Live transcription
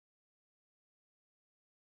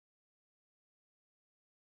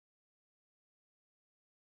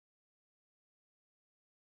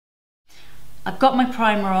I've got my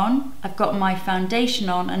primer on, I've got my foundation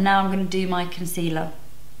on, and now I'm going to do my concealer.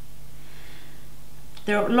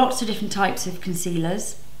 There are lots of different types of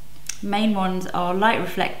concealers. Main ones are light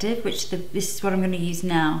reflective, which this is what I'm going to use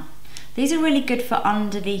now. These are really good for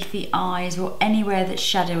underneath the eyes or anywhere that's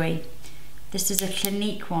shadowy. This is a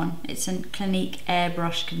Clinique one. It's a Clinique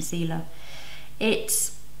airbrush concealer.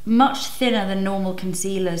 It's much thinner than normal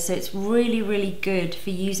concealers, so it's really, really good for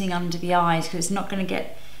using under the eyes because it's not going to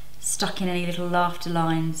get stuck in any little laughter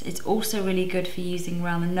lines. It's also really good for using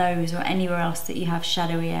around the nose or anywhere else that you have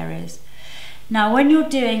shadowy areas. Now when you're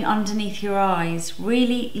doing underneath your eyes,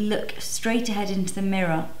 really look straight ahead into the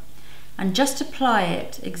mirror and just apply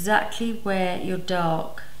it exactly where you're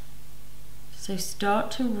dark. So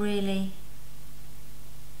start to really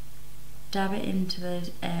dab it into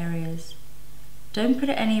those areas. Don't put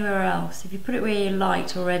it anywhere else. If you put it where you're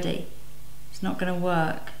light already, it's not going to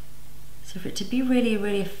work. So for it to be really,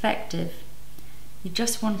 really effective, you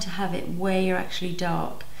just want to have it where you're actually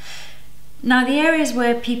dark. Now the areas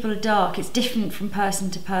where people are dark, it's different from person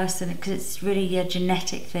to person because it's really a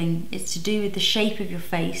genetic thing. It's to do with the shape of your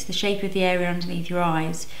face, the shape of the area underneath your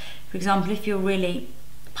eyes. For example, if you're really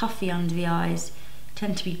puffy under the eyes,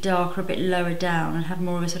 tend to be darker a bit lower down and have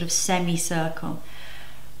more of a sort of semicircle.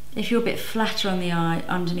 If you're a bit flatter on the eye,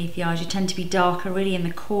 underneath the eyes, you tend to be darker really in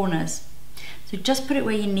the corners. So just put it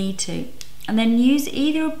where you need to, and then use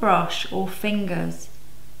either a brush or fingers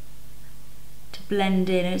to blend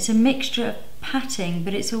in. And it's a mixture of patting,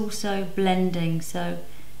 but it's also blending. So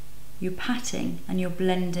you're patting and you're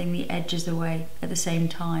blending the edges away at the same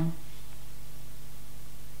time.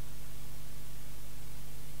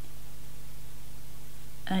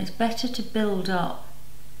 And it's better to build up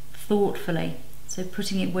thoughtfully, so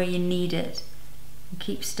putting it where you need it and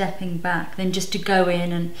keep stepping back, than just to go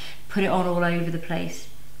in and put it on all over the place,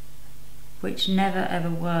 which never ever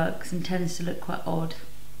works and tends to look quite odd.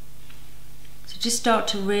 So just start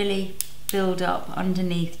to really build up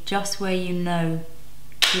underneath just where you know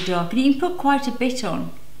you're dark, and you can put quite a bit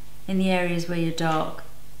on in the areas where you're dark.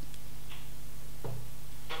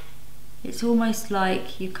 It's almost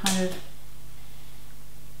like you kind of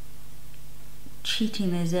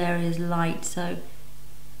cheating those areas light, so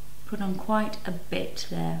put on quite a bit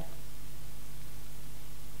there.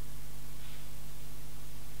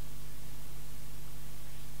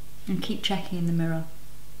 And keep checking in the mirror.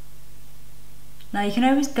 Now you can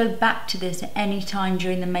always go back to this at any time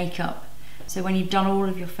during the makeup. So when you've done all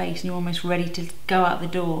of your face and you're almost ready to go out the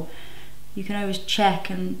door, you can always check,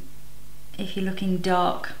 and if you're looking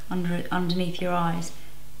dark underneath your eyes,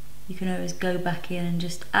 you can always go back in and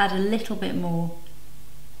just add a little bit more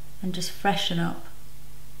and just freshen up.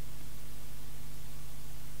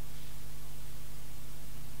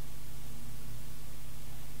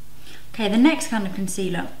 Okay, the next kind of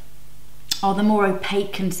concealer are the more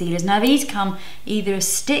opaque concealers. Now these come either as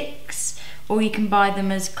sticks, or you can buy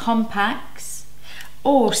them as compacts,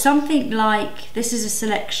 or something like, this is a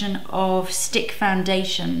selection of stick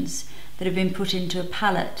foundations that have been put into a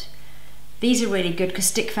palette. These are really good because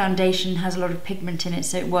stick foundation has a lot of pigment in it,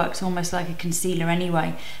 so it works almost like a concealer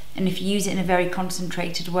anyway, and if you use it in a very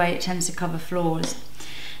concentrated way, it tends to cover flaws.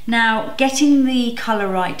 Now, getting the colour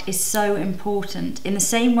right is so important, in the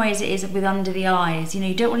same way as it is with under the eyes. You know,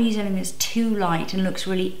 you don't want to use anything that's too light and looks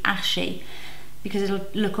really ashy, because it'll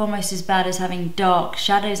look almost as bad as having dark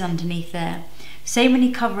shadows underneath there. Same when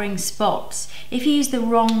you're covering spots. If you use the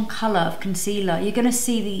wrong colour of concealer, you're going to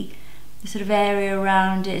see the sort of area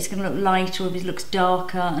around it, it's going to look lighter, or it looks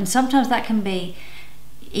darker, and sometimes that can be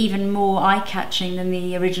even more eye-catching than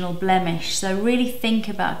the original blemish. So really think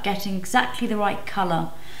about getting exactly the right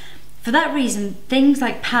colour. For that reason, things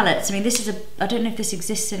like palettes, I mean, this is I don't know if this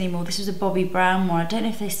exists anymore, this was a Bobbi Brown one, I don't know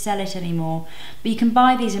if they sell it anymore, but you can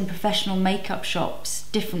buy these in professional makeup shops,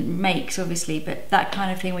 different makes obviously, but that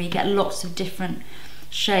kind of thing where you get lots of different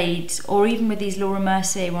shades, or even with these Laura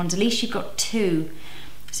Mercier ones, at least you've got two.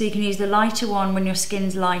 So you can use the lighter one when your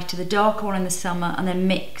skin's lighter, the darker one in the summer, and then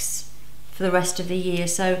mix for the rest of the year.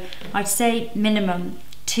 So I'd say minimum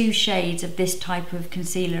 2 shades of this type of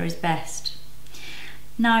concealer is best.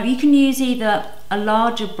 Now you can use either a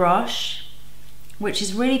larger brush, which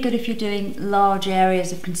is really good if you're doing large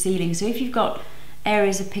areas of concealing. So if you've got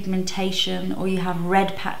areas of pigmentation, or you have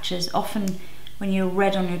red patches, often when you're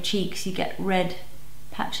red on your cheeks, you get red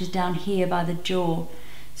patches down here by the jaw.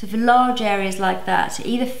 So for large areas like that,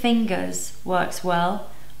 either fingers works well,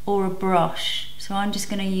 or a brush. So I'm just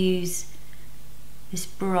going to use this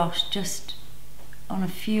brush just on a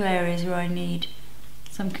few areas where I need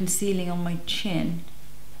some concealing on my chin.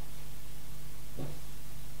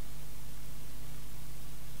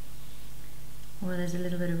 Or there's a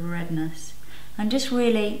little bit of redness. and just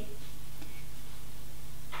really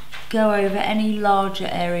go over any larger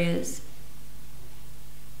areas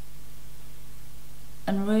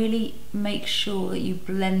and really make sure that you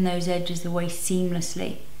blend those edges away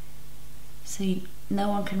seamlessly, so no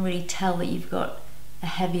one can really tell that you've got a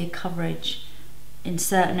heavier coverage in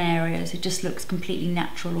certain areas. It just looks completely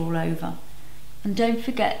natural all over. And don't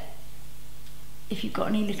forget, if you've got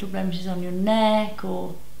any little blemishes on your neck,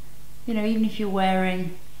 or even if you're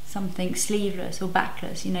wearing something sleeveless or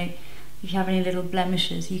backless, if you have any little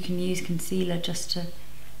blemishes, you can use concealer just to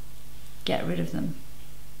get rid of them.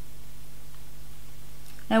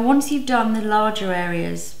 Now once you've done the larger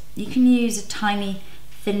areas, you can use a tiny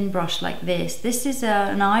thin brush like this. This is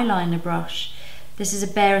an eyeliner brush. This is a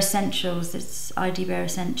Bare Essentials, it's ID Bare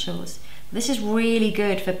Essentials. This is really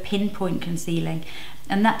good for pinpoint concealing,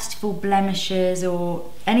 and that's for blemishes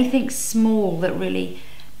or anything small that really,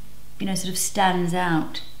 sort of stands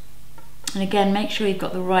out. And again, make sure you've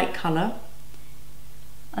got the right colour.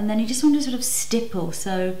 And then you just want to sort of stipple.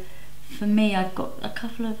 So for me, I've got a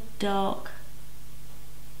couple of dark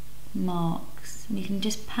marks, and you can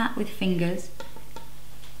just pat with fingers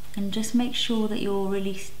and just make sure that you're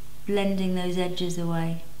really blending those edges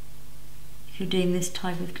away if you're doing this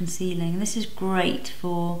type of concealing. And this is great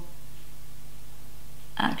for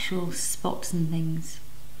actual spots and things.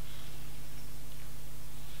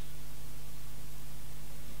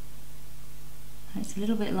 It's a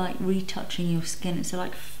little bit like retouching your skin. It's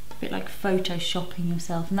a bit like photoshopping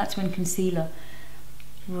yourself, and that's when concealer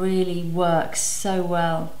really works so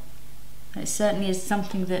well. It certainly is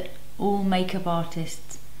something that all makeup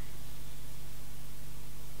artists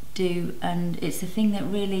do, and it's the thing that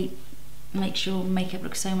really makes your makeup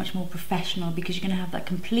look so much more professional, because you're going to have that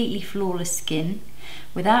completely flawless skin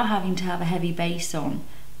without having to have a heavy base on,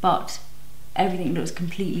 but everything looks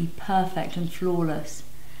completely perfect and flawless.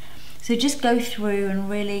 So just go through and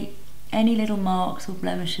really, any little marks or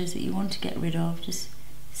blemishes that you want to get rid of, just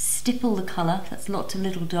stipple the colour. That's lots of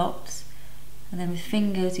little dots, and then with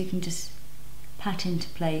fingers you can just pat into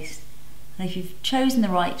place. And if you've chosen the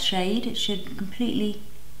right shade, it should completely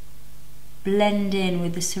blend in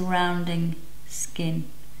with the surrounding skin.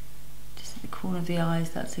 Just at the corner of the eyes,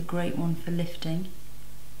 that's a great one for lifting.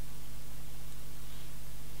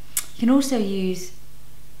 You can also use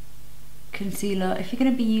concealer if you're going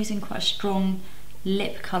to be using quite a strong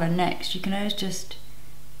lip colour next. You can always just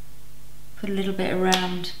put a little bit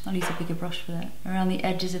around, I'll use a bigger brush for that, around the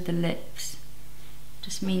edges of the lips.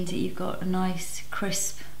 Just means that you've got a nice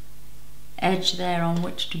crisp edge there on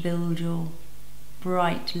which to build your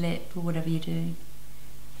bright lip or whatever you're doing.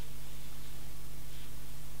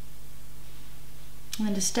 And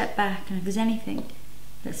then just step back, and if there's anything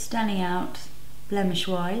that's standing out blemish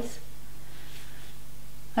wise,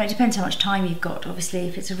 it depends how much time you've got. Obviously,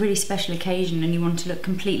 if it's a really special occasion and you want to look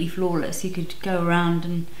completely flawless, you could go around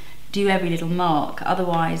and do every little mark.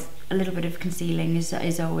 Otherwise, a little bit of concealing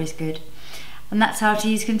is always good. And that's how to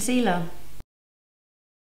use concealer.